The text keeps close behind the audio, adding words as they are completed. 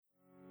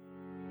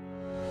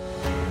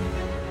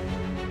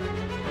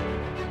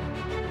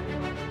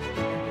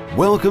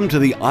Welcome to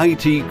the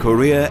IT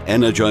Career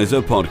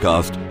Energizer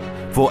podcast.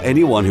 For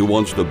anyone who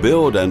wants to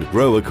build and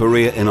grow a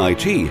career in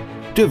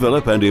IT,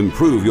 develop and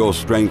improve your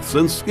strengths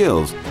and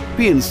skills,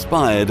 be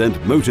inspired and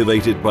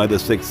motivated by the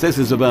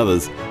successes of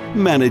others,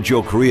 manage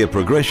your career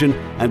progression,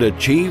 and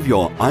achieve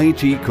your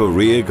IT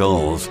career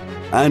goals.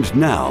 And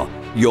now,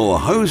 your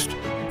host,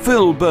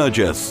 Phil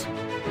Burgess.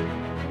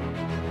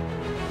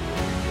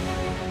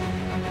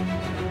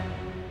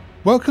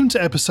 Welcome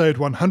to episode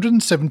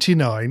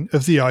 179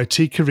 of the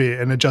IT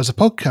Career Energizer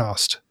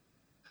podcast.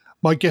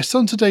 My guest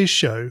on today's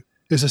show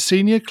is a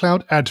senior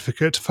cloud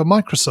advocate for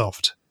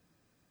Microsoft.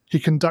 He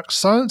conducts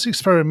science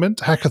experiment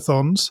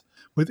hackathons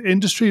with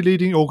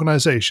industry-leading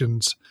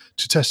organizations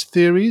to test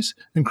theories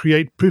and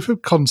create proof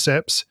of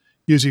concepts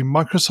using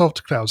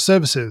Microsoft Cloud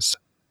Services.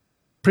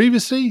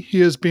 Previously, he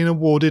has been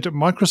awarded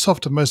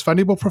Microsoft Most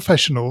Valuable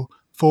Professional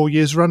 4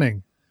 years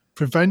running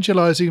for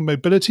evangelizing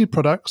mobility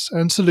products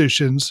and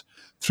solutions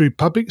through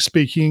public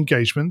speaking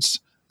engagements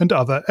and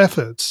other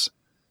efforts.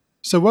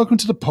 So welcome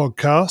to the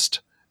podcast,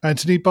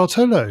 Anthony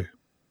Bartolo.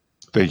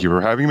 Thank you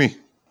for having me.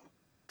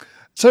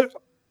 So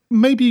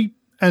maybe,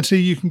 Anthony,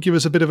 you can give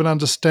us a bit of an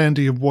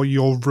understanding of what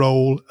your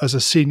role as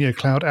a senior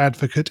cloud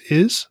advocate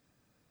is?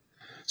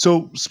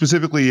 So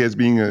specifically as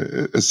being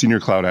a senior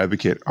cloud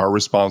advocate, our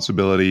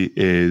responsibility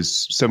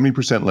is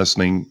 70%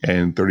 listening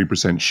and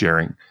 30%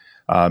 sharing.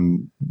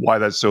 Why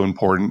that's so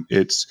important,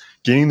 it's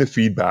gaining the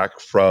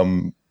feedback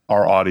from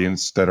our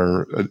audience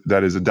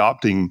that is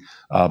adopting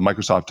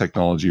Microsoft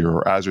technology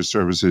or Azure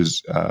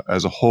services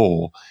as a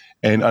whole,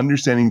 and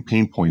understanding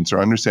pain points or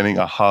understanding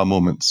aha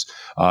moments,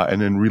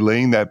 and then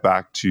relaying that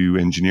back to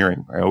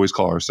engineering. I always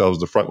call ourselves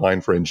the front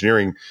line for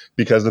engineering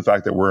because of the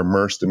fact that we're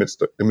immersed amidst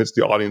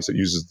the audience that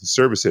uses the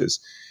services.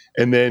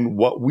 And then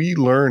what we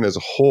learn as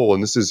a whole,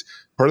 and this is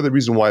part of the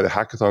reason why the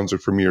hackathons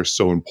for me are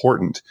so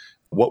important,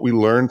 what we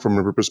learn from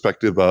a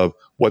perspective of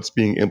what's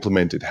being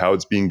implemented, how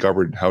it's being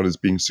governed, how it is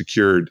being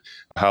secured,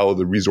 how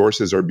the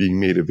resources are being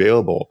made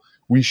available.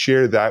 We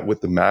share that with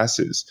the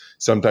masses.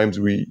 Sometimes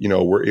we're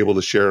able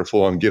to share a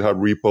full-on GitHub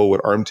repo with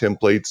ARM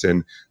templates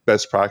and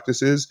best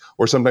practices,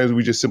 or sometimes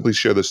we just simply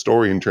share the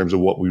story in terms of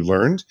what we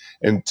learned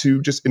and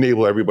to just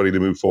enable everybody to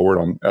move forward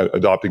on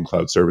adopting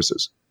cloud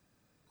services.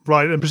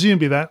 Right, and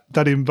presumably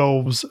that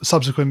involves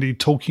subsequently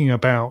talking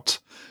about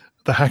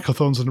the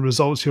hackathons and the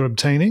results you're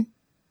obtaining?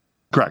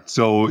 Correct.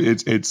 So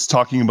it's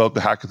talking about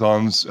the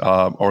hackathons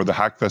or the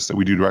Hackfests that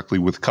we do directly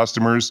with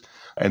customers,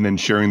 and then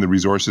sharing the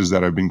resources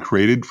that have been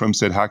created from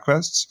said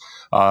Hackfests,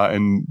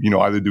 and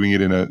either doing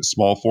it in a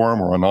small forum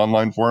or an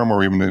online forum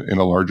or even in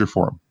a larger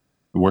forum,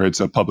 where it's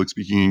a public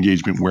speaking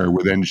engagement where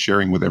we're then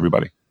sharing with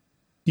everybody.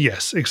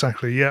 Yes,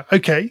 exactly. Yeah.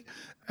 Okay.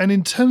 And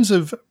in terms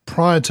of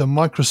prior to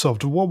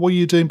Microsoft, what were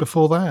you doing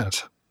before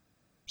that?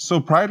 So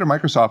prior to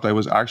Microsoft, I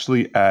was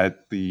actually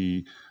at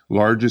the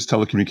largest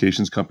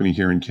telecommunications company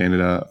here in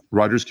Canada,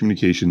 Rogers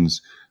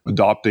Communications,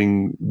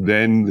 adopting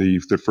then the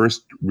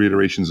first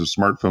reiterations of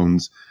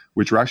smartphones,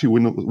 which were actually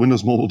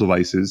Windows mobile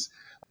devices,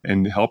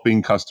 and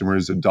helping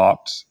customers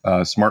adopt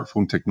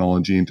smartphone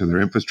technology into their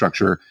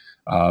infrastructure.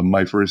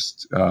 My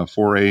first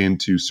foray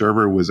into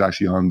server was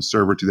actually on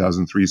Server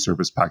 2003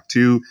 Service Pack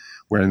 2,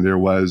 where there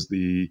was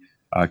the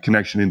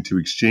connection into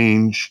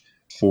Exchange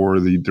for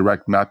the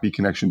direct MAPI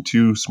connection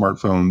to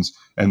smartphones,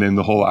 and then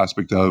the whole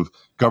aspect of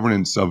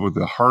governance of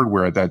the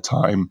hardware at that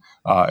time,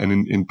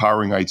 and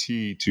empowering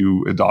IT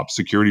to adopt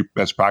security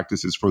best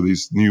practices for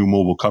these new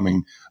mobile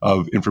coming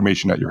of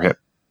information at your hip.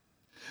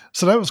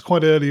 So that was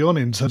quite early on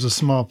in terms of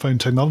smartphone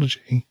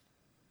technology.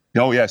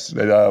 Oh, yes.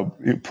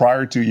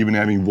 Prior to even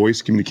having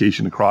voice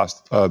communication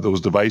across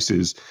those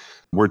devices,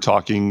 we're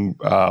talking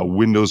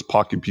Windows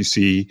Pocket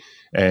PC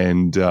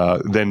and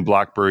then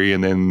BlackBerry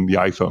and then the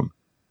iPhone.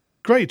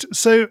 Great.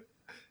 So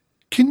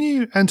can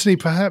you, Anthony,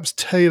 perhaps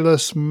tell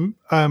us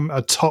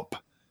a top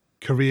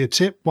career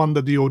tip, one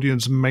that the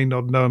audience may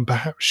not know and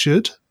perhaps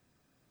should?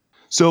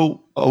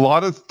 So a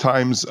lot of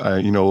times,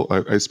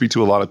 I speak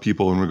to a lot of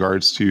people in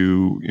regards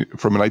to,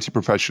 from an IT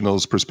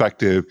professional's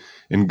perspective,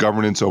 in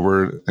governance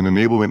over an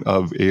enablement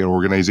of an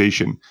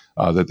organization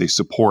that they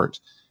support.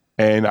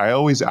 And I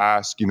always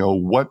ask,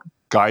 what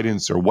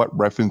guidance or what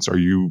reference are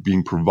you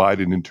being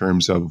provided in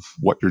terms of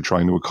what you're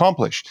trying to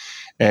accomplish?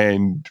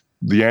 And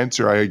the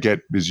answer I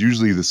get is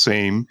usually the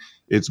same.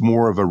 It's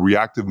more of a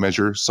reactive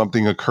measure.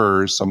 Something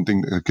occurs,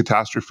 a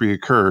catastrophe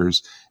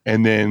occurs,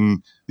 and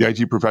then the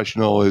IT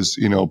professional is,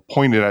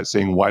 pointed at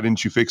saying, why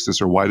didn't you fix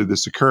this or why did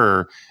this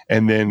occur?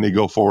 And then they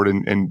go forward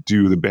and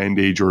do the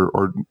bandage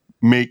or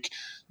make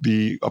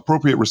the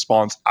appropriate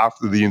response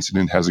after the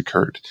incident has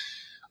occurred.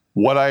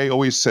 What I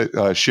always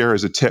share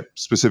as a tip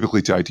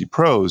specifically to IT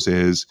pros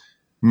is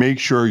make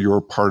sure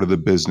you're part of the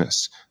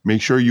business.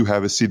 Make sure you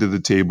have a seat at the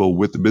table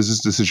with the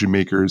business decision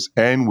makers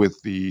and with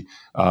the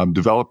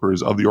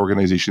developers of the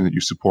organization that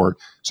you support,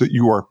 so that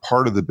you are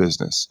part of the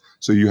business.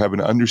 So you have an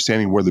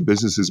understanding where the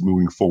business is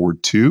moving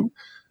forward to.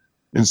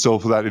 And so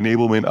for that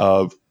enablement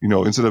of,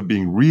 instead of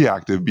being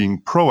reactive, being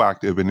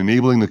proactive and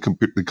enabling the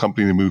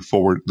company to move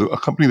forward, a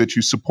company that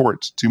you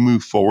support to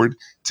move forward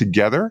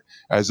together,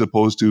 as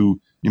opposed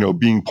to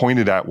being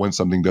pointed at when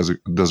something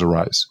does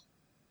arise.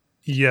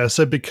 Yeah,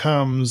 so it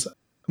becomes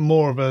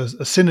more of a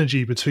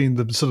synergy between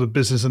the sort of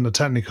business and the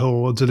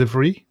technical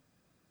delivery.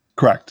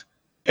 Correct.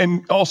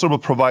 And also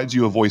provides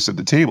you a voice at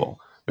the table.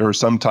 There are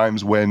some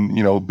times when,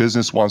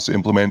 business wants to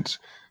implement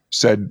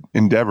said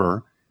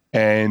endeavor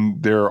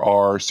and there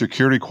are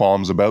security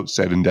qualms about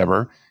said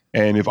endeavor.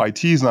 And if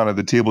IT is not at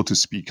the table to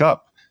speak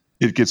up,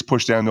 it gets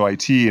pushed down to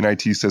IT and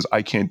IT says,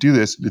 I can't do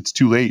this. It's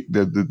too late.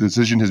 The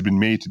decision has been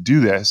made to do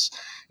this.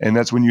 And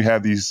that's when you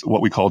have these,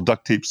 what we call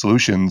duct tape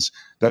solutions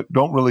that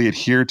don't really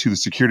adhere to the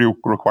security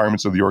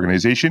requirements of the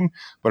organization,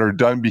 but are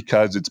done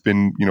because it's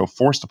been,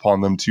 forced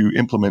upon them to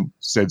implement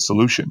said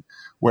solution.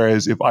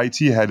 Whereas if IT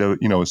had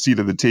a seat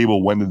at the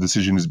table when the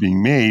decision is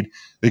being made,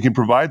 they can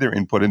provide their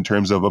input in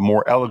terms of a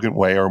more elegant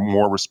way or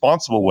more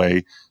responsible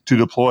way to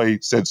deploy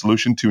said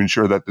solution to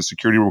ensure that the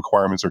security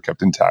requirements are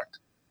kept intact.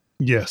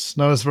 Yes,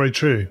 no, that's very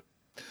true.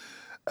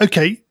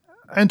 Okay,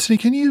 Anthony,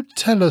 can you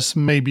tell us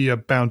maybe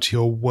about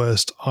your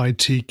worst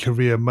IT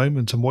career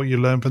moment and what you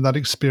learned from that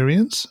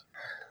experience?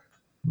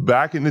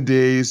 Back in the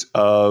days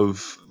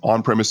of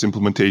on-premise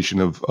implementation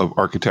of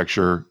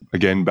architecture,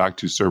 again, back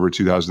to Server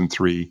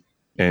 2003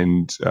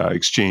 and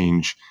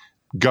Exchange,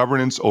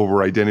 governance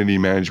over identity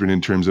management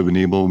in terms of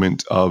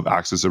enablement of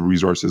access of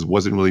resources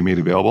wasn't really made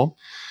available.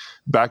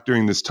 Back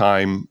during this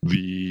time,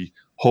 the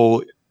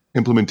whole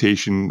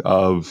implementation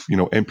of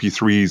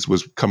MP3s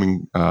was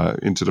coming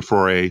into the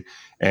foray,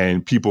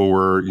 and people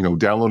were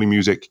downloading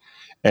music.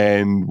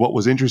 And what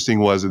was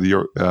interesting was one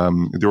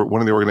of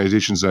the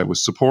organizations that I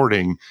was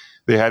supporting,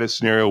 they had a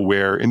scenario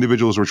where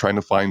individuals were trying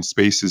to find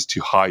spaces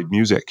to hide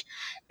music,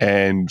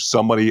 and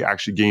somebody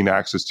actually gained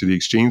access to the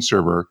Exchange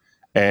server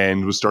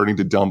and was starting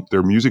to dump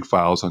their music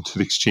files onto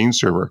the Exchange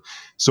server.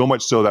 So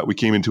much so that we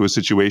came into a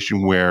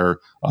situation where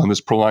on this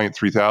ProLiant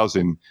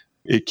 3000,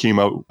 it came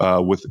out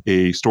with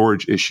a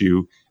storage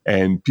issue,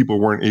 and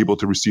people weren't able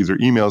to receive their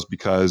emails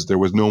because there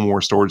was no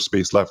more storage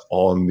space left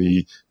on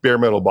the bare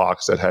metal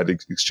box that had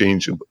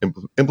Exchange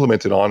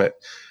implemented on it.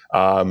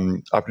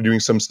 After doing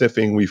some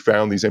sniffing, we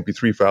found these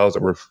MP3 files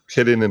that were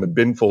hidden in a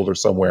bin folder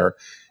somewhere,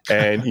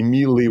 and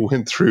immediately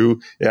went through.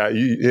 Yeah,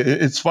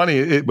 it's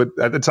funny, but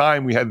at the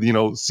time we had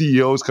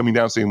CEOs coming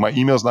down saying, "My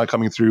email's not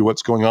coming through.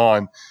 What's going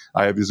on?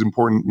 I have these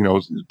important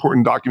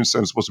documents that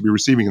I'm supposed to be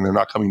receiving, and they're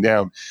not coming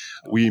down."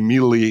 We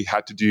immediately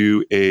had to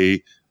do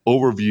a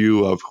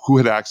overview of who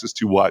had access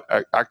to what.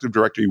 Active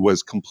Directory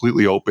was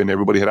completely open.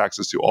 Everybody had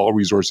access to all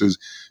resources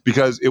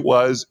because it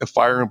was a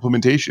FHIR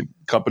implementation.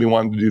 The company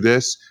wanted to do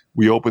this.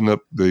 We opened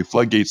the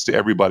floodgates to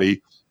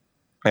everybody,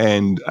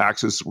 and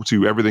access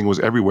to everything was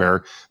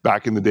everywhere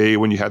back in the day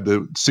when you had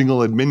the single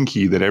admin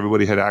key that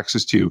everybody had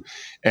access to.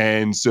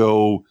 And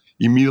so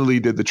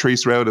immediately did the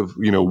trace route of,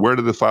 where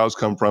did the files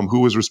come from? Who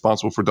was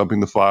responsible for dumping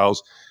the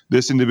files?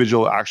 This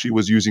individual actually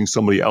was using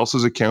somebody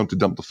else's account to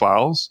dump the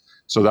files,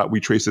 so that we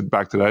traced it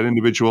back to that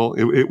individual.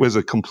 It was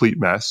a complete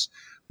mess,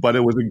 but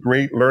it was a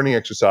great learning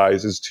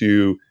exercise as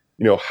to,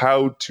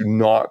 how to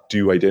not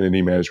do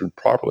identity management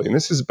properly. And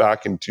this is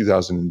back in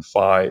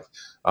 2005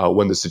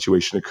 when the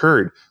situation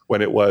occurred,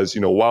 when it was,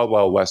 wild,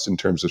 wild west in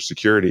terms of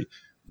security.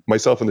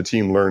 Myself and the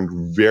team learned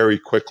very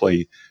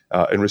quickly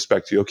in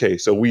respect to, okay,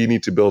 so we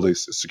need to build a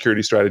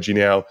security strategy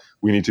now.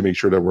 We need to make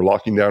sure that we're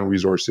locking down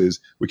resources.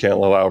 We can't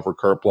allow for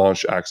carte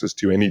blanche access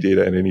to any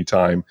data at any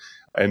time.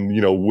 And,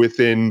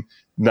 within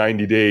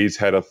 90 days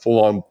had a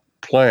full-on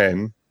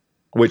plan,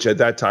 which at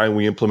that time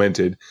we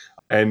implemented.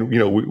 And,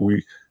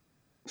 we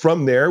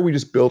from there, we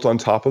just built on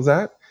top of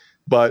that.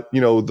 But,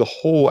 the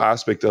whole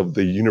aspect of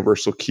the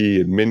universal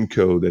key admin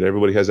code that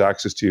everybody has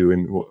access to,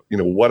 and,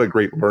 what a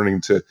great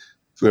learning to,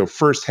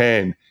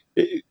 firsthand,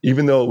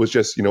 even though it was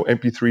just,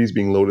 MP3s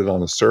being loaded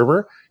on a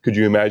server, could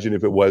you imagine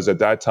if it was at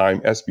that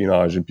time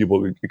espionage and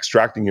people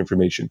extracting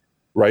information,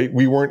 right?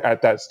 We weren't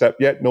at that step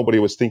yet. Nobody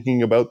was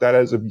thinking about that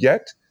as of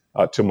yet,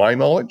 to my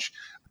knowledge.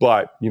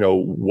 But,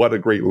 what a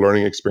great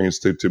learning experience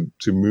to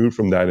move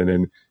from that and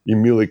then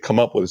immediately come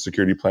up with a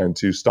security plan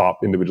to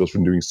stop individuals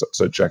from doing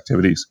such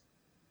activities.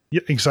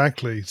 Yeah,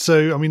 exactly.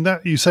 So, I mean,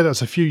 that you said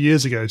that's a few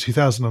years ago,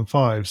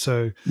 2005.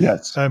 So,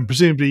 yes,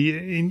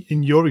 presumably,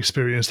 in your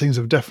experience, things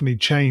have definitely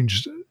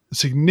changed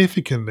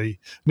significantly.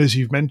 And as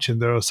you've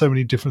mentioned, there are so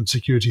many different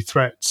security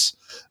threats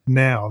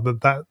now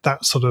that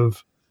sort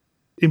of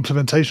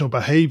implementational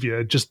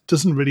behavior just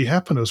doesn't really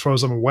happen, as far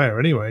as I'm aware,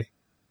 anyway.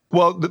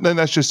 Well, then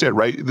that's just it,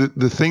 right?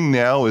 The thing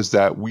now is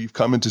that we've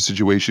come into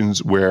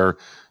situations where,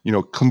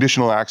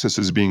 conditional access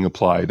is being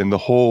applied. And the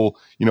whole,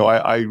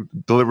 I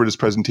delivered this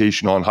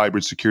presentation on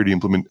hybrid security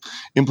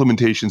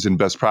implementations and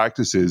best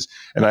practices.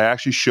 And I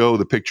actually show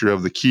the picture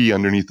of the key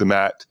underneath the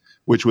mat,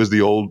 which was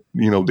the old,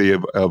 day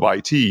of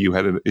IT. You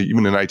had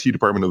even an IT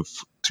department of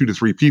 2 to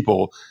 3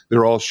 people.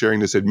 They're all sharing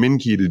this admin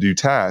key to do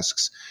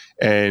tasks.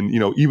 And,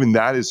 even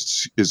that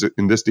is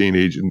in this day and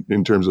age,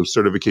 in terms of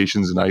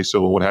certifications and ISO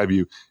and what have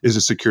you, is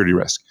a security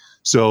risk.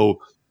 So,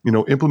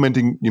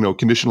 implementing,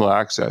 conditional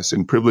access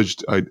and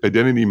privileged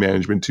identity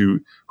management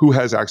to who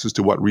has access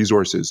to what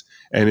resources.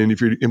 And then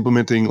if you're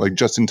implementing like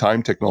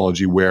just-in-time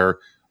technology where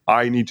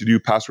I need to do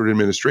password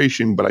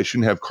administration, but I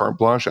shouldn't have carte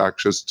blanche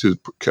access to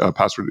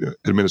password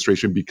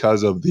administration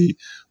because of the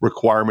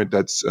requirement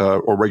that's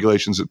or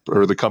regulations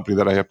or the company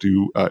that I have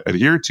to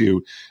adhere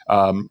to,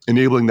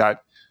 enabling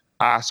that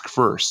ask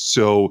first.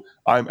 So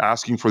I'm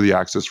asking for the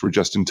access for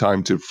just in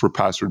time for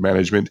password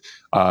management.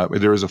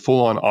 There is a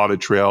full-on audit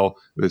trail.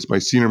 It's my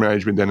senior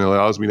management then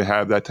allows me to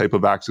have that type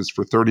of access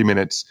for 30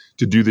 minutes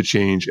to do the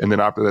change. And then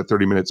after that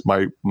 30 minutes,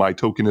 my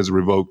token is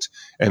revoked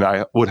and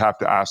I would have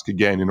to ask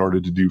again in order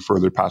to do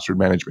further password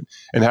management.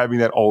 And having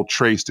that all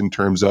traced in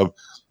terms of,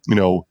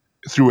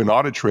 through an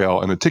audit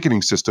trail and a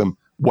ticketing system,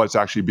 what's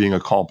actually being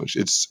accomplished.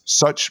 It's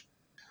such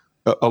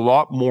a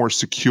lot more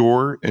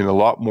secure and a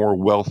lot more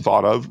well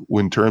thought of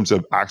in terms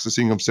of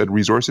accessing of said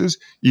resources,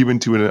 even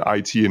to an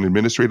IT and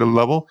administrative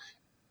level,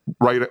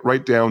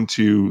 right down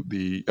to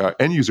the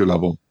end user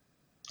level.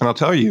 And I'll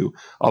tell you,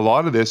 a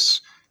lot of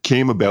this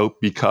came about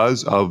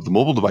because of the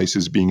mobile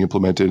devices being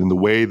implemented in the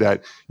way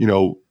that,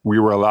 we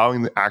were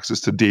allowing the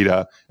access to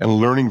data and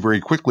learning very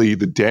quickly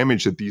the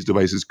damage that these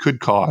devices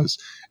could cause,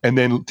 and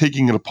then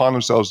taking it upon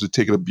themselves to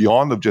take it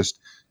beyond of just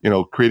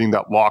creating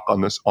that lock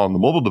on the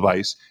mobile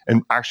device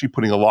and actually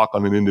putting a lock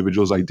on an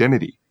individual's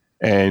identity.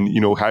 And,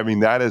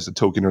 having that as a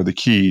token or the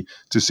key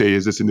to say,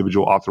 is this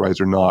individual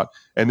authorized or not?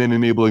 And then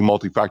enabling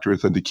multi-factor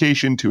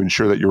authentication to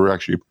ensure that you're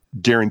actually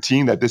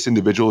guaranteeing that this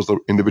individual is the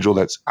individual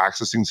that's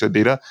accessing said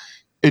data.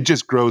 It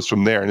just grows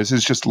from there. And this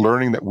is just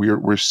learning that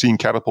we're seeing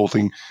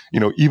catapulting,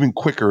 even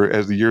quicker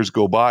as the years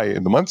go by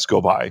and the months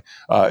go by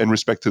in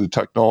respect to the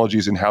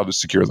technologies and how to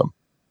secure them.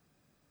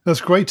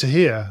 That's great to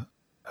hear.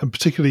 And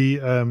particularly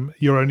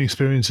your own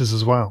experiences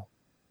as well.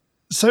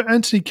 So,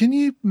 Anthony, can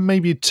you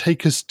maybe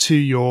take us to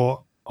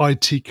your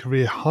IT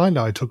career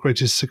highlight or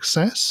greatest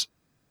success?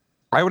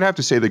 I would have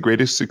to say the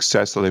greatest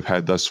success that I've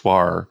had thus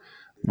far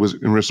was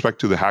in respect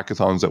to the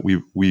hackathons that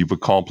we've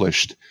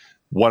accomplished.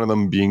 One of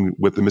them being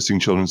with the Missing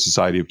Children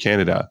Society of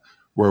Canada,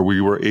 where we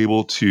were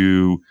able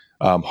to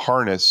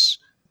harness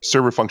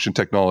server function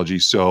technology.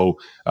 So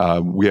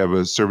we have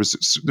a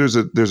service. There's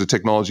a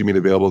technology made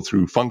available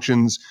through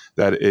Functions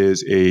that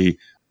is a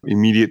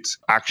immediate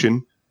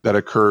action that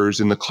occurs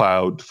in the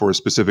cloud for a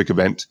specific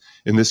event.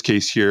 In this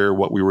case here,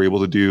 what we were able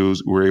to do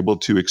is we were able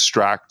to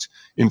extract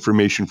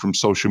information from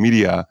social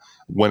media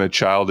when a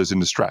child is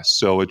in distress.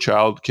 So a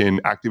child can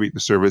activate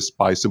the service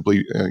by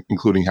simply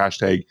including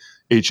hashtag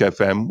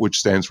HFM, which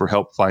stands for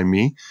Help Find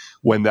Me.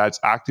 When that's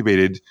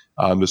activated,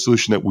 the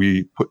solution that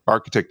we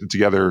architected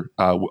together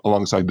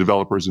alongside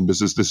developers and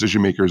business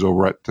decision makers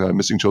over at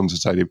Missing Children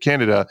Society of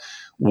Canada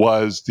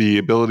was the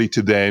ability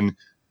to then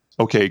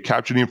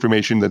capture the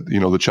information that,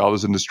 the child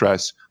is in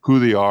distress, who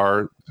they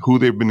are, who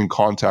they've been in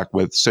contact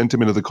with,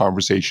 sentiment of the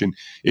conversation.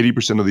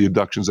 80% of the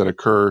abductions that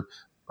occur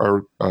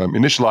are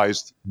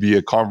initialized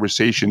via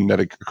conversation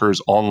that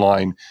occurs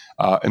online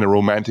in a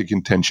romantic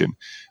intention,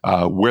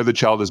 where the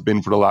child has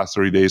been for the last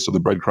 30 days, so the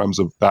breadcrumbs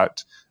of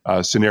that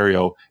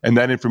scenario. And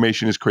that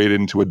information is created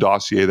into a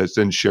dossier that's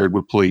then shared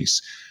with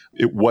police.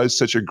 It was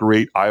such a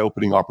great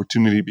eye-opening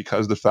opportunity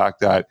because of the fact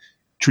that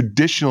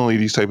traditionally,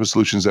 these type of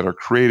solutions that are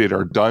created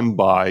are done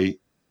by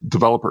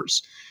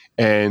developers.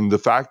 And the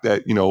fact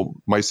that,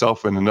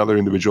 myself and another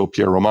individual,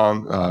 Pierre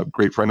Roman, a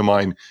great friend of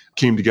mine,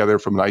 came together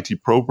from an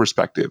IT pro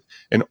perspective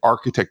and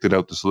architected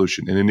out the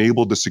solution and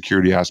enabled the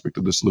security aspect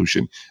of the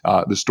solution,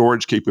 the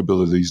storage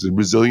capabilities, the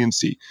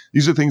resiliency.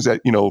 These are things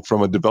that,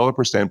 from a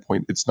developer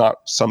standpoint, it's not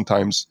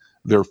sometimes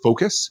their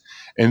focus.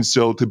 And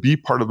so to be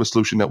part of a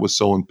solution that was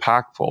so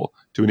impactful,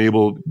 to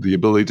enable the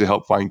ability to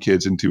help find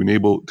kids and to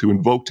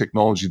invoke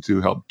technology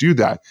to help do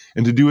that,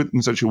 and to do it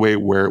in such a way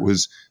where it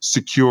was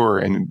secure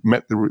and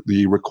met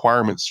the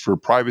requirements for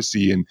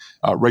privacy and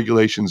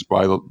regulations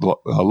by the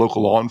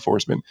local law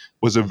enforcement,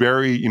 was a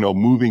very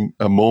moving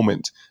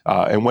moment.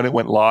 And when it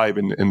went live,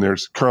 and they're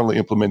currently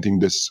implementing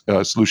this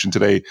solution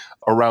today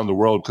around the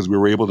world, because we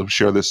were able to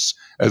share this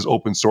as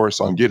open source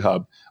on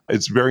GitHub,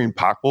 it's very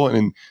impactful.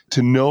 And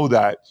to know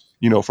that,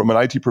 from an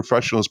IT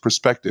professional's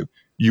perspective,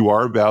 you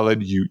are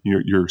valid,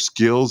 your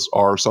skills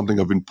are something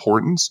of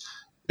importance,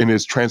 and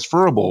is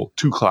transferable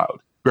to cloud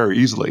very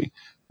easily.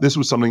 This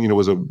was something,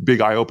 was a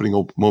big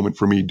eye-opening moment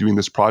for me doing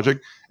this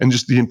project, and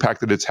just the impact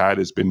that it's had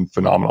has been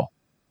phenomenal.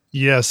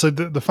 Yeah, so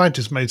the fact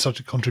it's made such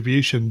a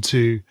contribution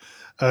to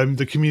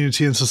the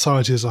community and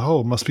society as a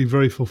whole must be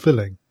very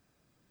fulfilling.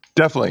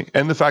 Definitely.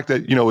 And the fact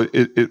that,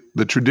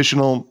 the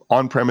traditional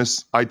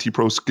on-premise IT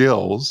pro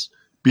skills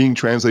being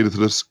translated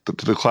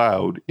to the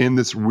cloud in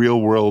this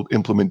real-world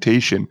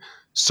implementation,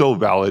 so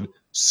valid,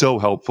 so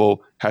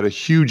helpful, had a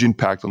huge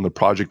impact on the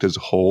project as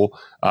a whole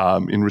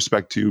in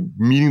respect to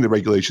meeting the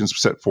regulations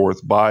set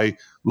forth by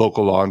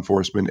local law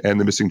enforcement and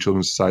the Missing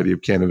Children Society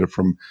of Canada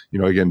from,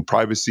 again,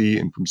 privacy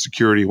and from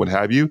security, what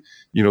have you.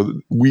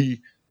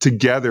 We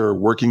together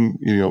working,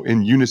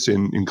 in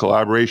unison, in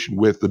collaboration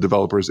with the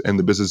developers and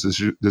the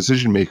business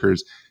decision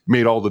makers,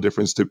 made all the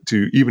difference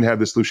to even have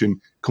the solution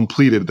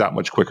completed that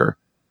much quicker.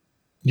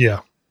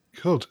 Yeah,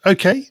 good.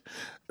 Okay.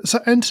 So,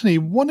 Anthony,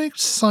 what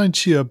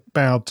excites you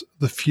about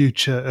the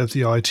future of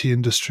the IT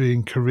industry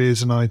and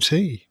careers in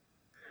IT?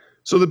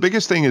 So the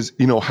biggest thing is,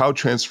 how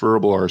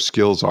transferable our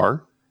skills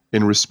are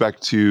in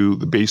respect to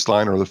the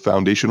baseline or the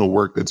foundational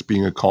work that's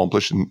being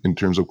accomplished in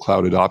terms of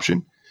cloud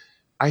adoption.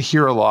 I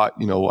hear a lot,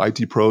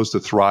 IT pros to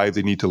thrive,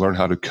 they need to learn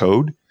how to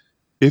code.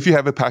 If you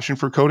have a passion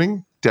for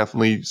coding,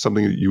 definitely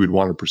something that you would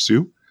want to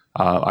pursue.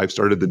 I've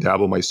started to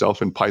dabble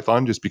myself in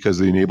Python just because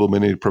of the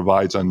enablement it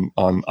provides on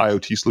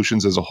IoT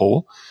solutions as a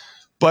whole.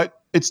 But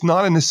it's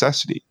not a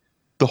necessity.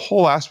 The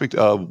whole aspect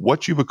of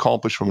what you've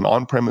accomplished from an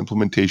on-prem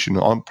implementation,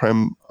 an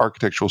on-prem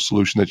architectural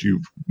solution that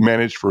you've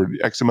managed for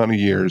X amount of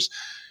years,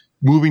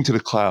 moving to the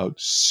cloud,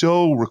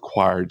 so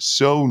required,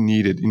 so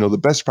needed. The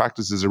best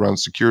practices around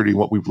security,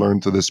 what we've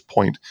learned to this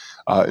point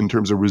in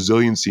terms of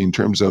resiliency, in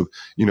terms of,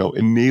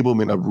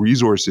 enablement of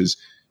resources,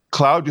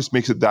 cloud just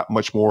makes it that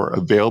much more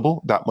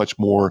available, that much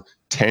more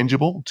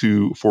tangible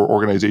for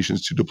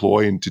organizations to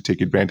deploy and to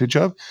take advantage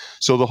of.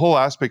 So the whole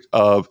aspect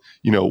of,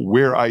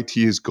 where IT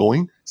is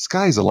going,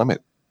 sky's the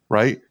limit,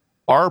 right?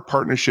 Our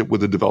partnership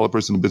with the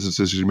developers and the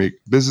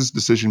business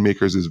decision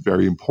makers is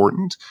very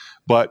important.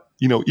 But,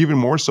 even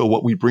more so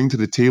what we bring to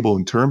the table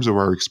in terms of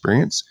our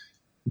experience,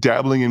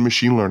 dabbling in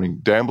machine learning,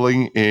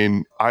 dabbling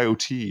in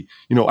IoT.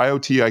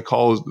 IoT I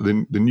call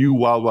the new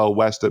wild, wild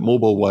west that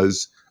mobile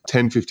was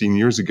 10, 15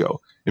 years ago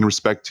in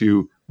respect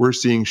to we're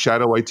seeing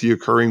shadow IT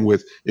occurring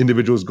with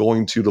individuals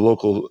going to the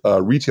local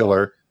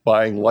retailer,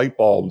 buying light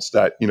bulbs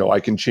that, I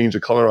can change the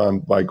color on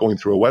by going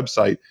through a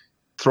website,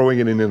 throwing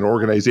it in an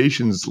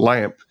organization's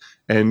lamp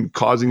and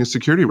causing a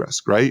security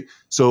risk, right?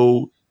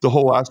 So the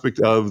whole aspect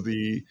of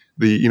the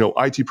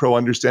IT pro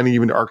understanding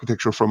even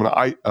architecture from an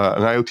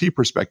IoT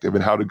perspective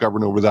and how to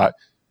govern over that.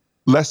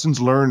 Lessons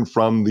learned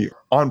from the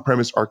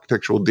on-premise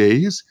architectural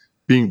days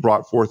being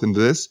brought forth into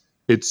this.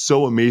 It's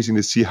so amazing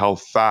to see how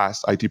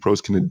fast IT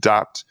pros can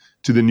adapt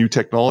to the new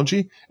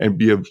technology and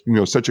be of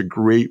such a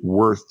great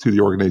worth to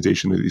the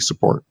organization that they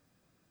support.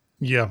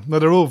 Yeah, no,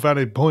 they're all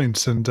valid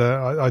points, and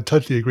I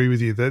totally agree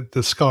with you that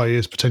the sky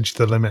is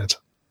potentially the limit.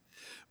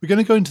 We're going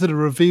to go into the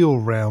reveal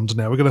round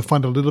now. We're going to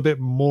find a little bit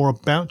more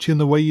about you and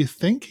the way you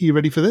think. Are you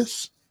ready for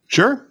this?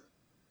 Sure.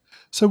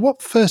 So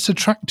what first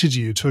attracted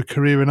you to a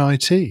career in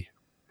IT?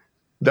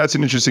 That's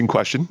an interesting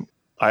question.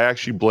 I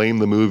actually blame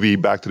the movie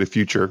Back to the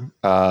Future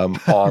on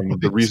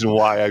the reason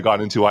why I got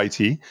into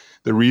IT.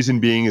 The reason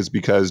being is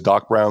because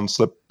Doc Brown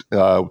slipped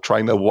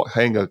trying to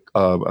hang a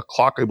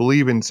clock, I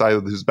believe, inside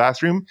of his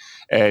bathroom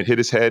and hit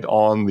his head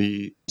on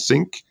the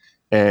sink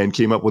and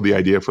came up with the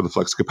idea for the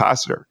flux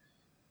capacitor.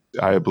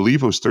 I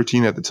believe I was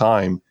 13 at the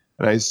time.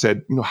 And I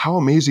said, how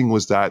amazing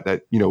was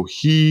that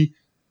he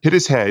hit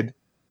his head,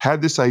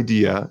 had this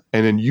idea,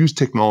 and then used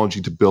technology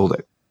to build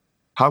it.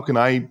 How can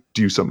I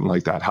do something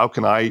like that? How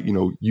can I,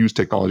 use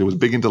technology? I was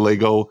big into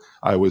Lego.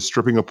 I was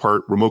stripping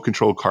apart remote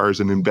control cars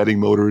and embedding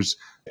motors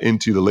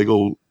into the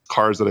Lego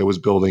cars that I was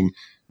building.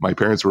 My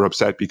parents were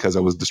upset because I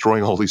was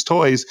destroying all these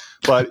toys,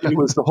 but it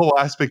was the whole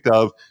aspect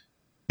of,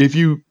 if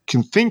you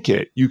can think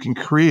it, you can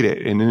create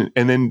it. And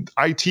then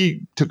IT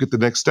took it the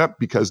next step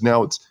because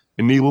now it's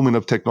enablement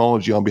of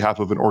technology on behalf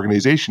of an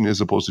organization as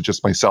opposed to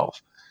just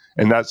myself.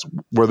 And that's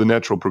where the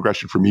natural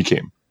progression for me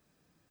came.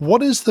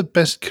 What is the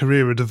best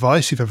career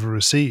advice you've ever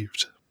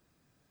received?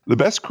 The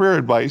best career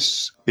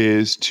advice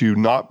is to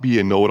not be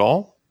a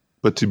know-it-all,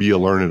 but to be a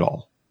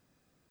learn-it-all.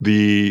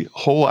 The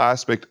whole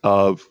aspect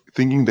of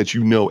thinking that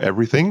you know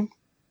everything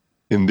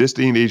in this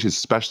day and age,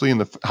 especially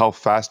in how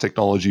fast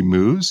technology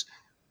moves,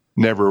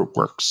 never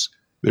works.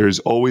 There's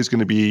always going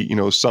to be,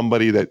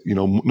 somebody that,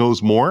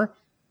 knows more.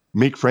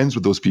 Make friends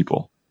with those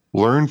people.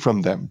 Learn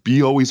from them.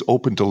 Be always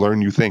open to learn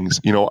new things.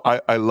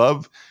 I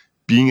love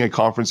being at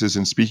conferences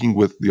and speaking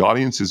with the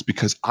audiences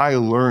because I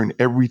learn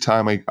every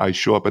time I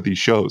show up at these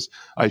shows.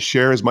 I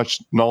share as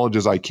much knowledge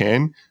as I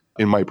can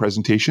in my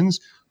presentations,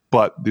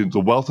 but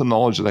the wealth of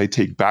knowledge that I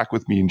take back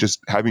with me and just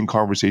having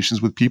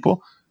conversations with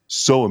people,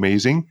 so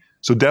amazing.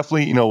 So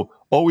definitely,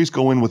 always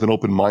go in with an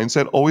open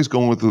mindset, always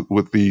go in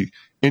with the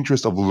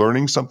interest of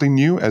learning something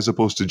new as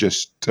opposed to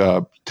just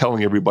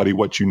telling everybody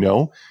what you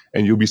know.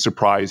 And you'll be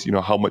surprised,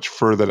 how much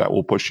further that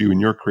will push you in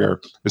your career,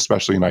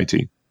 especially in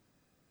IT.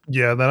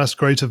 Yeah, that's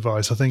great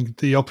advice. I think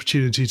the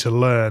opportunity to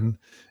learn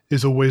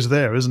is always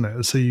there, isn't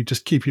it? So you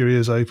just keep your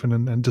ears open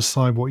and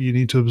decide what you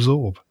need to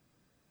absorb.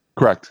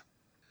 Correct.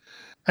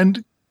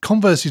 And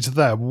conversely to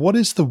that, what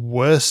is the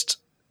worst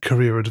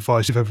career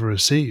advice you've ever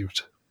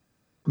received?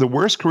 The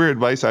worst career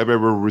advice I've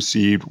ever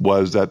received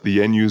was that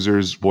the end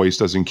user's voice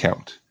doesn't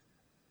count.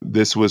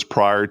 This was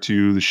prior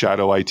to the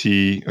shadow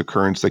IT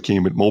occurrence that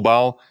came with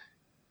mobile.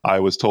 I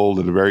was told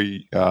at a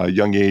very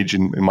young age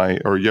in my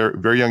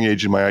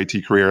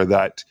IT career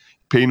that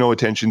pay no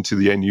attention to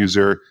the end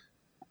user.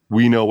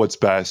 We know what's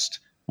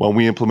best. When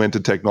we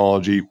implemented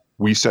technology,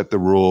 we set the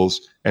rules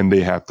and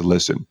they have to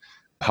listen.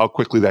 How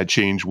quickly that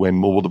changed when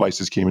mobile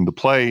devices came into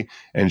play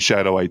and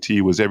shadow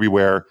IT was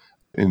everywhere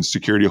in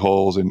security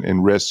holes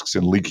and risks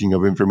and leaking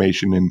of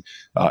information and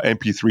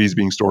MP3s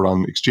being stored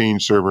on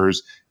Exchange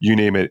servers, you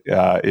name it,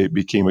 it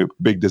became a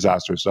big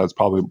disaster. So that's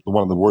probably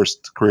one of the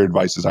worst career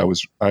advices I've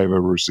ever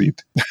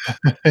received.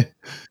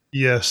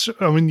 Yes,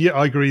 I mean, yeah,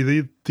 I agree.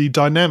 The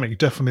dynamic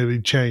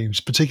definitely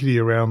changed, particularly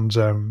around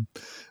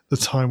the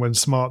time when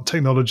smart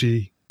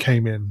technology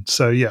came in.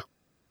 So, yeah.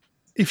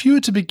 If you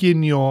were to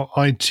begin your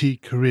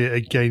IT career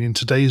again in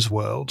today's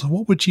world,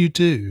 what would you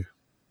do?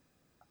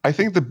 I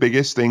think the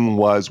biggest thing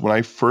was when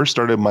I first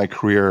started my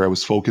career, I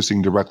was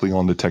focusing directly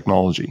on the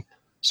technology.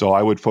 So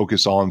I would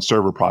focus on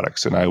server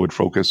products and I would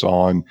focus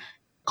on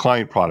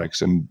client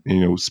products and,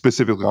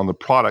 specifically on the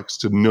products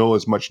to know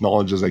as much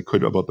knowledge as I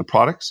could about the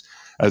products,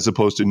 as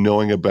opposed to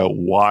knowing about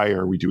why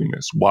are we doing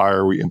this? Why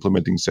are we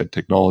implementing said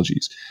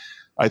technologies?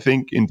 I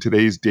think in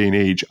today's day and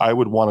age, I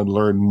would want to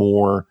learn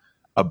more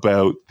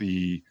about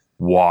the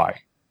why.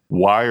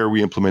 Why are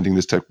we implementing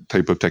this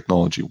type of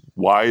technology?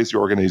 Why is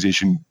your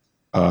organization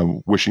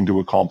wishing to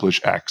accomplish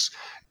X?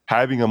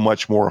 Having a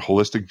much more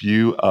holistic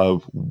view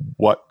of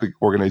what the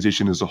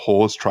organization as a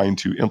whole is trying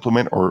to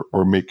implement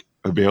or make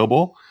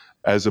available,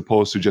 as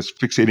opposed to just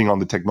fixating on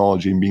the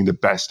technology and being the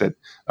best at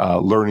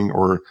learning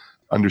or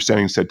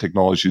understanding said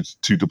technology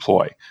to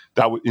deploy.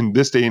 In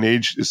this day and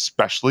age,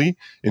 especially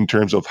in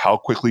terms of how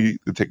quickly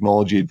the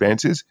technology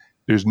advances,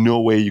 there's no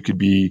way you could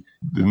be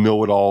the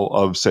know-it-all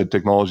of said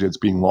technology that's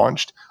being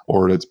launched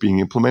or that's being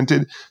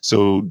implemented.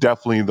 So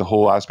definitely the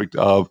whole aspect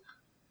of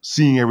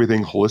seeing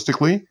everything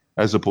holistically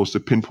as opposed to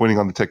pinpointing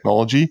on the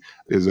technology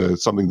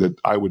is something that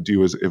I would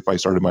do as if I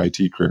started my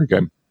IT career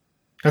again.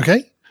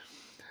 Okay.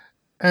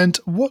 And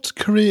what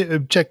career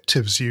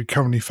objectives are you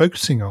currently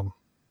focusing on?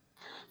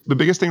 The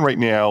biggest thing right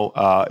now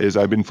is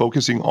I've been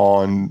focusing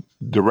on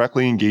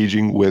directly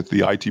engaging with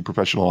the IT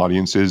professional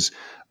audiences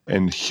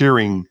and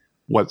hearing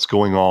what's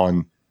going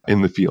on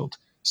in the field.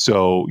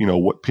 So,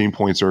 what pain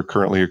points are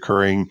currently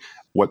occurring,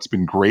 what's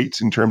been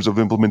great in terms of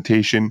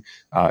implementation.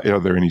 Are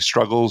there any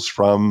struggles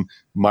from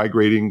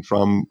migrating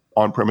from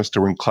on-premise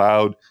to in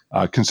cloud,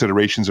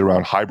 considerations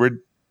around hybrid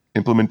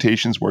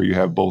implementations where you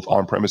have both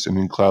on-premise and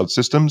in-cloud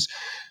systems,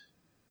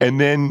 and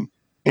then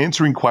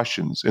answering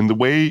questions. And the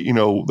way,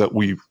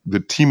 that the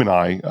team and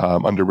I,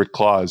 under Rick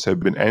Claus,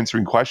 have been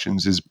answering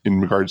questions is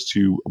in regards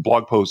to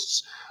blog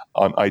posts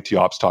on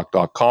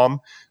itopstalk.com,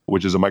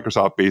 which is a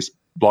Microsoft-based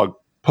blog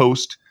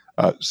post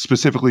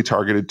specifically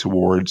targeted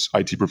towards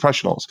IT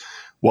professionals.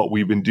 What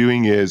we've been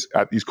doing is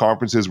at these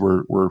conferences,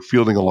 we're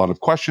fielding a lot of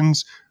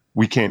questions.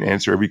 We can't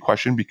answer every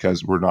question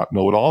because we're not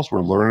know-it-alls,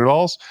 we're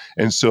learn-it-alls.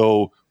 And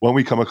so when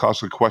we come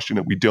across a question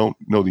that we don't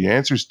know the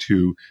answers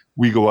to,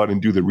 we go out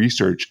and do the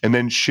research and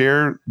then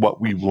share what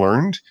we've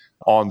learned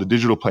on the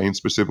digital plane,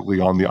 specifically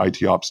on the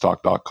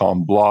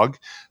itopstalk.com blog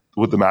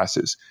with the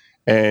masses.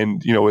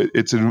 And,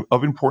 it's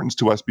of importance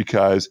to us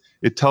because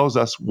it tells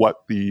us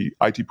what the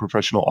IT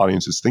professional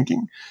audience is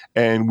thinking.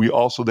 And we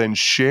also then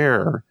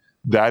share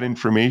that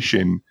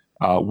information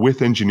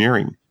with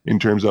engineering in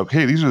terms of,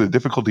 hey, these are the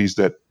difficulties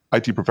that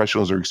IT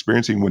professionals are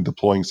experiencing when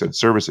deploying said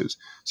services,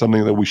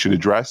 something that we should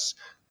address,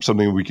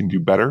 something that we can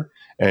do better.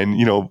 And,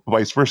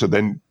 vice versa,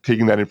 then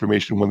taking that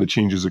information when the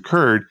changes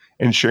occurred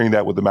and sharing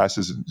that with the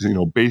masses,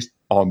 based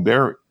on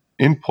their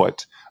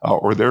input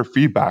or their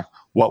feedback,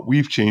 what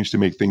we've changed to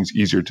make things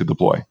easier to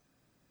deploy.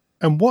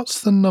 And what's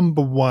the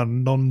number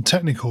one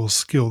non-technical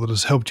skill that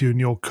has helped you in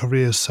your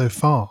career so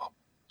far?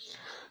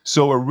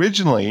 So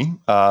originally,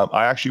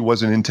 I actually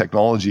wasn't in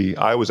technology.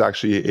 I was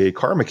actually a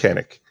car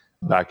mechanic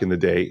back in the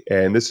day.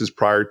 And this is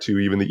prior to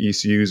even the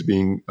ECUs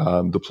being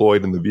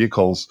deployed in the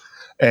vehicles.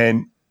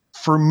 And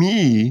for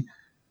me,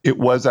 it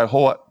was that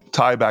whole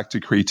tie back to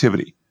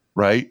creativity,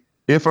 right?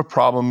 If a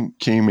problem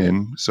came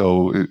in,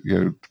 so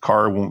the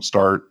car won't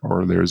start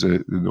or there's a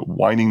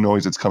whining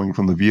noise that's coming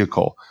from the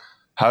vehicle,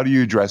 how do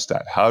you address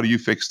that? How do you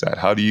fix that?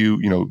 How do you,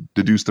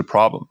 deduce the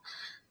problem?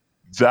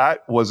 That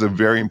was a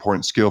very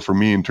important skill for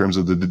me in terms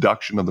of the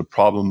deduction of the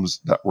problems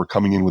that were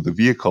coming in with the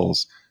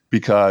vehicles,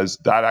 because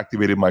that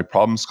activated my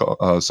problem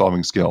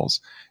solving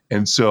skills.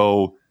 And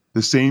so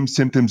the same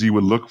symptoms you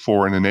would look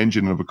for in an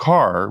engine of a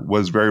car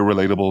was very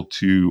relatable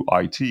to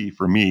IT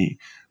for me,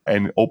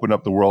 and opened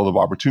up the world of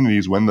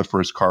opportunities when the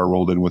first car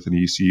rolled in with an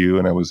ECU.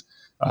 And I was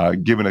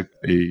given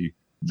a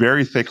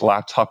very thick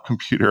laptop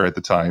computer at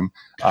the time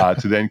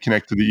to then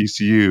connect to the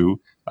ECU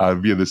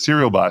via the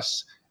serial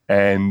bus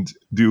and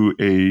do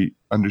a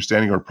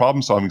understanding or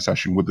problem solving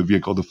session with the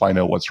vehicle to find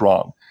out what's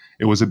wrong.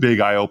 It was a big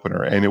eye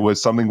opener. And it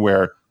was something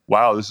where,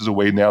 wow, this is a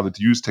way now to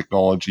use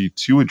technology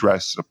to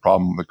address a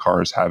problem the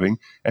car is having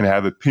and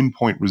have a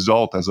pinpoint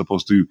result as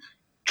opposed to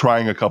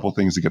trying a couple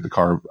things to get the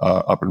car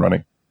up and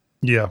running.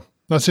 Yeah,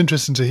 that's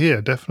interesting to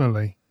hear,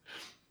 definitely.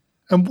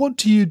 And what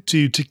do you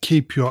do to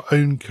keep your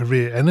own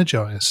career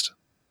energized?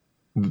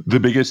 The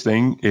biggest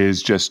thing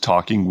is just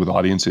talking with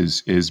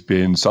audiences has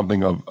been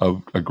something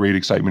of a great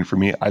excitement for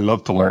me. I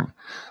love to learn.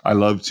 I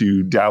love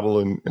to dabble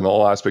in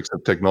all aspects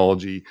of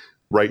technology.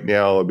 Right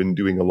now, I've been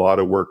doing a lot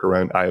of work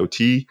around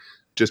IoT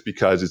just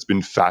because it's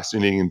been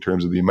fascinating in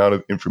terms of the amount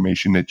of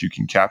information that you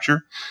can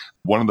capture.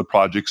 One of the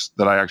projects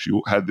that I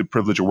actually had the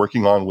privilege of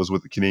working on was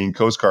with the Canadian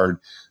Coast Guard,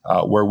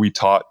 where we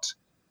taught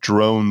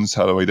drones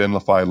how to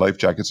identify life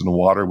jackets in the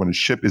water when a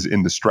ship is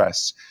in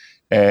distress.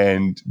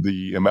 And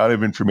the amount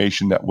of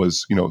information that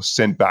was,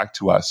 sent back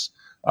to us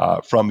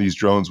from these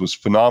drones was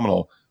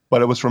phenomenal.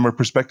 But it was from a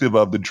perspective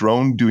of the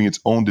drone doing its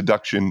own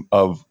deduction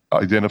of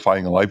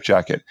identifying a life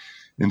jacket.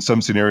 In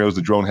some scenarios,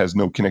 the drone has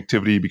no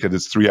connectivity because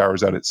it's 3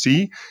 hours out at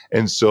sea.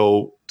 And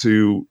so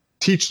to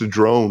teach the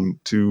drone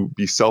to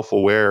be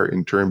self-aware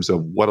in terms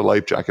of what a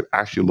life jacket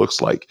actually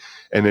looks like.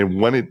 And then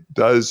when it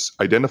does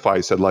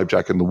identify said life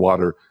jacket in the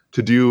water,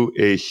 to do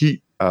a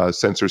heat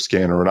sensor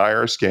scan or an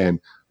IR scan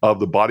of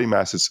the body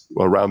masses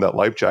around that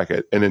life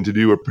jacket, and then to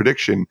do a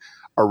prediction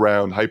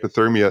around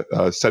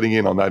hypothermia setting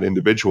in on that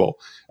individual.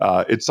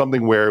 It's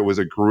something where it was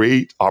a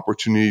great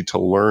opportunity to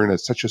learn at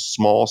such a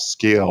small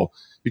scale,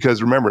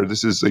 because remember,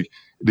 this is like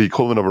the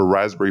equivalent of a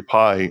Raspberry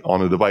Pi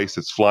on a device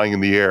that's flying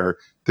in the air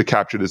to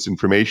capture this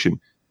information.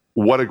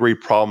 What a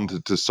great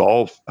problem to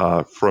solve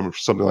from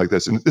something like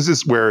this. And this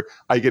is where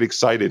I get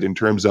excited in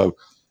terms of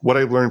what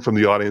I've learned from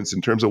the audience,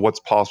 in terms of what's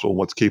possible,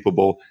 what's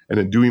capable, and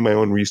then doing my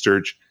own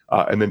research,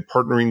 and then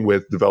partnering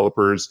with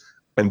developers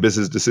and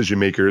business decision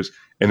makers,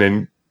 and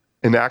then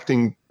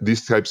enacting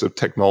these types of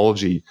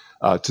technology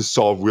to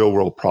solve real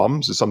world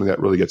problems is something that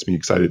really gets me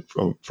excited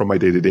from my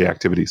day-to-day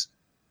activities.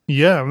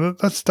 Yeah,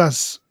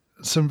 that's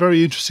some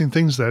very interesting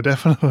things there,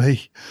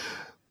 definitely.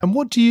 And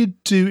what do you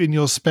do in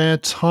your spare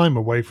time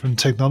away from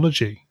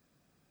technology?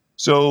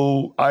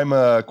 So I'm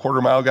a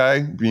quarter mile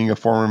guy, being a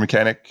former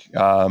mechanic,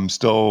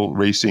 still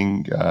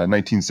racing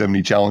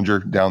 1970 Challenger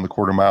down the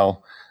quarter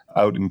mile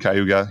out in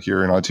Cayuga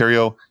here in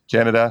Ontario,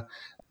 Canada.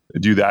 I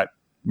do that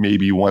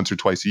maybe once or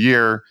twice a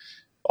year.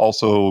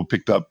 Also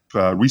picked up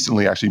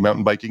recently, actually,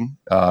 mountain biking.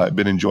 I've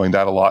been enjoying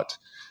that a lot.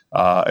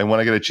 And when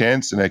I get a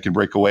chance and I can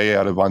break away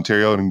out of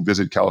Ontario and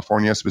visit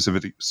California,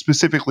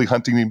 specifically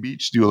Huntington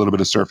Beach, do a little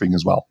bit of surfing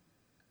as well.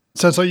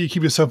 Sounds like you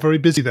keep yourself very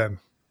busy then.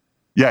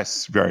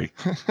 Yes, very.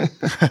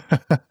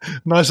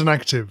 Nice and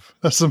active.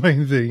 That's the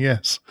main thing,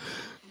 yes.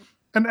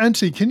 And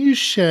Anthony, can you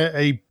share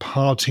a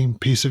parting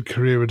piece of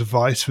career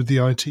advice with the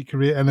IT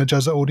Career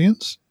Energizer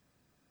audience?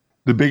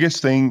 The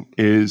biggest thing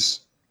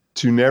is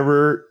to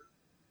never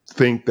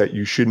think that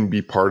you shouldn't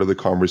be part of the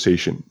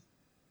conversation.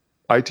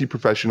 IT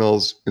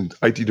professionals and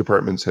IT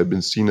departments have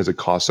been seen as a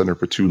cost center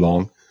for too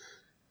long.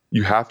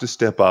 You have to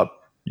step up.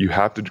 You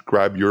have to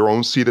grab your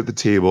own seat at the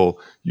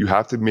table. You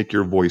have to make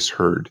your voice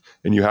heard.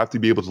 And you have to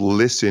be able to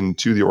listen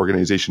to the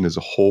organization as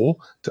a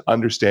whole to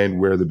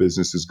understand where the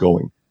business is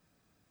going.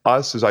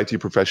 Us as IT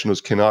professionals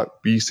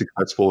cannot be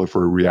successful if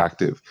we're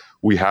reactive.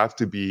 We have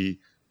to be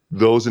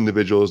those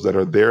individuals that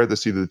are there at the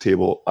seat of the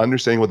table,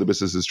 understanding what the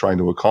business is trying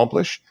to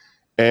accomplish,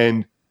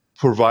 and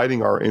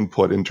providing our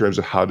input in terms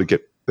of how to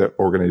get the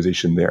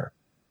organization there.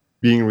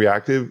 Being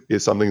reactive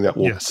is something that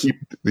will keep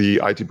the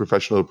IT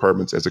professional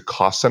departments as a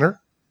cost center.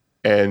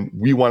 And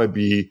we want to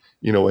be,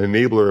 an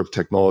enabler of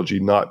technology,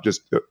 not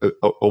just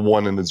a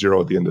one and a zero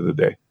at the end of the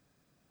day.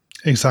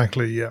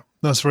 Exactly, yeah.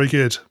 That's very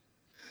good.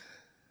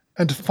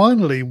 And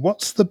finally,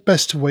 what's the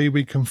best way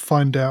we can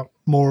find out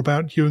more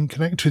about you and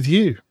connect with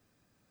you?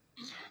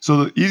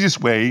 So the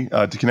easiest way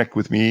to connect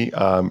with me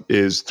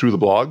is through the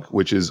blog,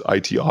 which is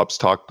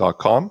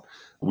itopstalk.com.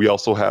 We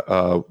also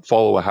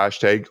follow a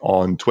hashtag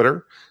on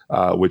Twitter,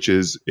 which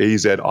is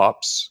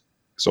AZOps.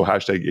 So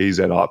hashtag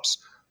AZOps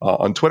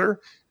on Twitter.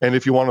 And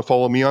if you want to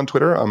follow me on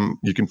Twitter,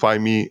 you can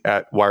find me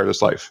at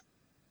Wireless Life.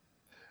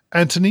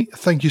 Anthony,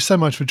 thank you so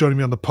much for joining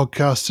me on the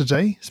podcast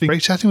today. It's been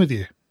great chatting with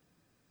you.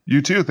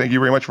 You too. Thank you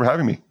very much for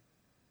having me.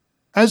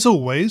 As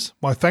always,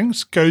 my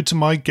thanks go to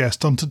my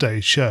guest on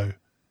today's show.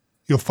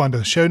 You'll find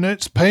a show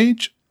notes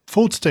page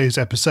for today's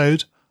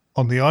episode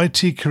on the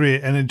IT Career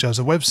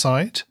Energizer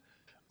website,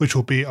 which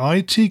will be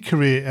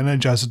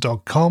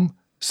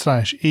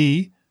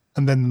itcareerenergizer.com/e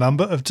and then the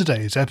number of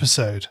today's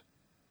episode.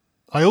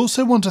 I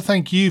also want to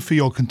thank you for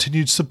your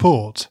continued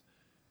support.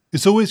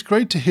 It's always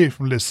great to hear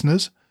from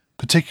listeners,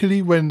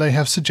 particularly when they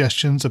have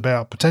suggestions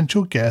about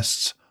potential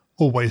guests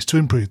or ways to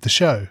improve the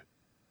show.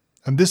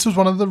 And this was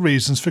one of the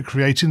reasons for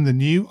creating the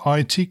new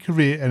IT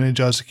Career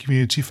Energizer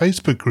Community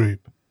Facebook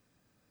group.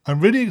 I'm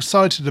really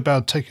excited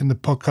about taking the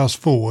podcast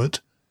forward,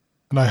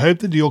 and I hope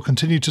that you'll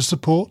continue to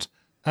support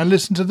and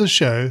listen to the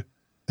show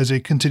as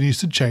it continues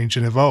to change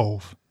and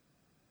evolve.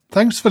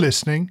 Thanks for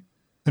listening,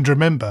 and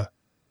remember,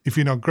 if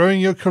you're not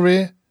growing your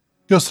career,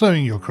 you're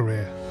slowing your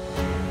career.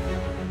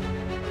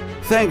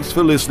 Thanks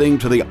for listening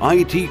to the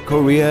IT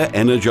Career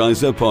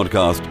Energizer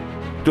podcast.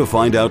 To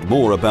find out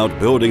more about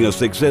building a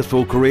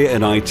successful career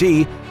in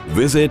IT,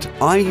 visit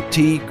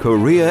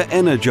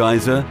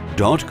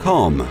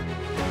itcareerenergizer.com.